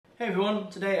Hey everyone,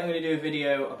 today I'm going to do a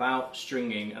video about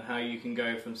stringing and how you can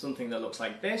go from something that looks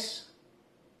like this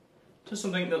to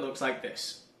something that looks like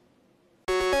this.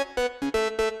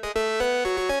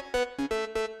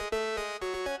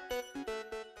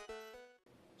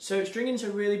 So stringing is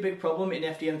a really big problem in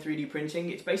FDM 3D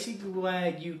printing. It's basically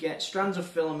where you get strands of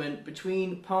filament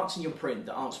between parts in your print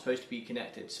that aren't supposed to be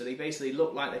connected. So they basically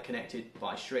look like they're connected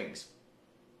by strings.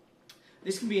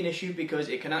 This can be an issue because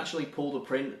it can actually pull the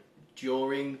print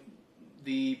during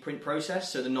the print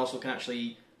process, so the nozzle can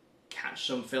actually catch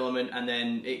some filament and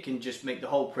then it can just make the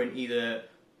whole print either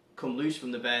come loose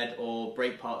from the bed or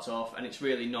break parts off, and it's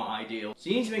really not ideal. So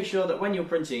you need to make sure that when you're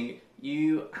printing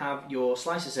you have your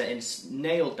slicer settings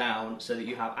nailed down so that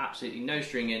you have absolutely no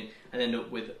stringing and end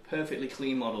up with perfectly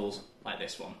clean models like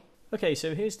this one. Okay,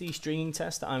 so here's the stringing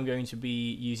test that I'm going to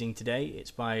be using today.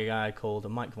 It's by a guy called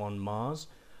Mike von Mars.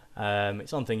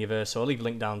 It's on Thingiverse, so I'll leave a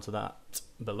link down to that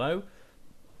below.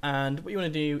 And what you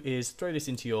want to do is throw this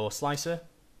into your slicer,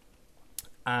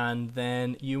 and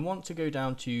then you want to go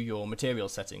down to your material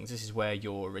settings. This is where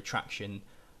your retraction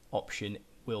option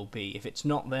will be. If it's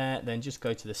not there, then just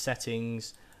go to the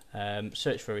settings,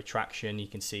 search for retraction. You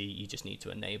can see you just need to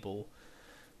enable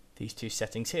these two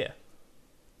settings here.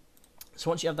 So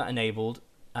once you have that enabled,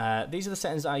 these are the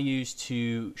settings that I use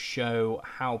to show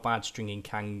how bad stringing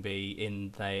can be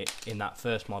in that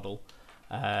first model,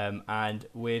 and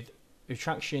with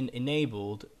retraction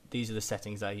enabled, these are the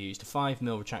settings I used: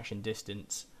 5mm retraction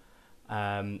distance,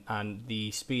 and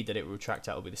the speed that it will retract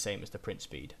at will be the same as the print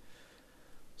speed.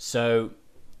 So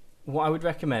what I would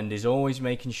recommend is always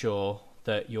making sure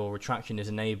that your retraction is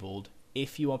enabled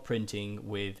if you are printing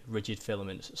with rigid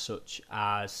filaments such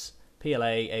as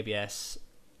PLA, ABS,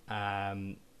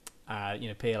 PLA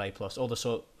plus, all the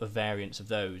sort of variants of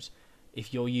those.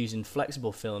 If you're using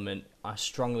flexible filament, I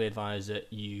strongly advise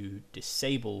that you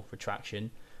disable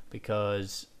retraction,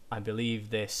 because I believe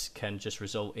this can just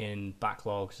result in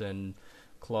backlogs and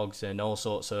clogs and all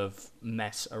sorts of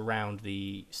mess around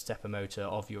the stepper motor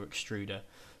of your extruder.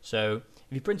 So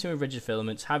if you're printing with rigid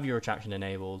filaments, have your retraction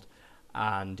enabled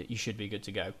and you should be good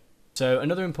to go. So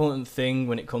another important thing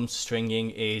when it comes to stringing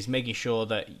is making sure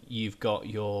that you've got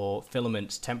your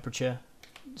filament's temperature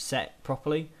set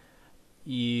properly.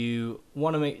 You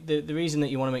want to make the reason that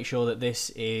you want to make sure that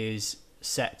this is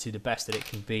set to the best that it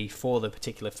can be for the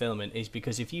particular filament is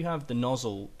because if you have the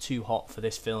nozzle too hot for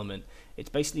this filament, it's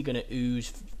basically going to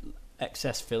ooze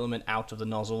excess filament out of the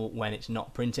nozzle when it's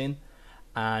not printing,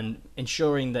 and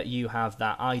ensuring that you have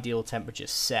that ideal temperature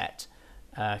set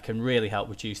can really help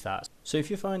reduce that. So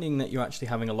if you're finding that you're actually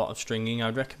having a lot of stringing,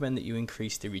 I'd recommend that you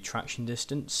increase the retraction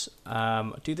distance.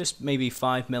 Do this maybe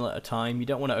 5mm at a time. You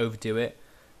don't want to overdo it,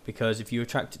 because if you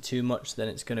retract it too much, then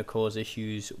it's going to cause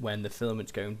issues when the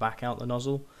filament's going back out the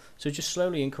nozzle. So just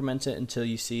slowly increment it until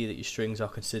you see that your strings are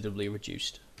considerably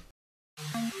reduced.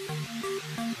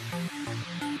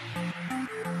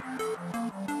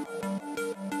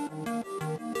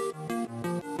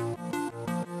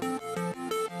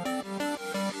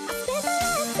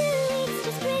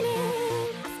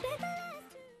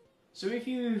 So if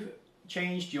you've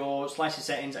changed your slicer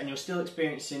settings and you're still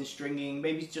experiencing stringing,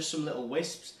 maybe just some little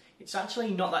wisps, it's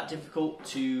actually not that difficult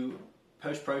to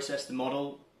post-process the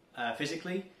model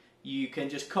physically. You can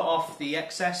just cut off the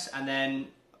excess and then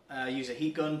use a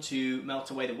heat gun to melt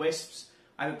away the wisps.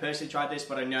 I haven't personally tried this,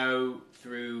 but I know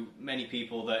through many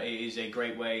people that it is a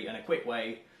great way and a quick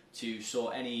way to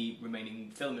sort any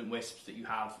remaining filament wisps that you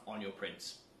have on your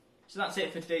prints. So that's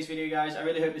it for today's video, guys. I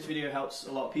really hope this video helps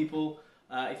a lot of people.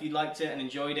 If you liked it and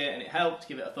enjoyed it and it helped,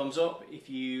 give it a thumbs up. If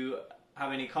you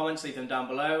have any comments, leave them down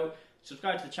below.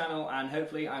 Subscribe to the channel, and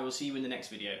hopefully I will see you in the next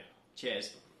video.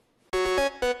 Cheers.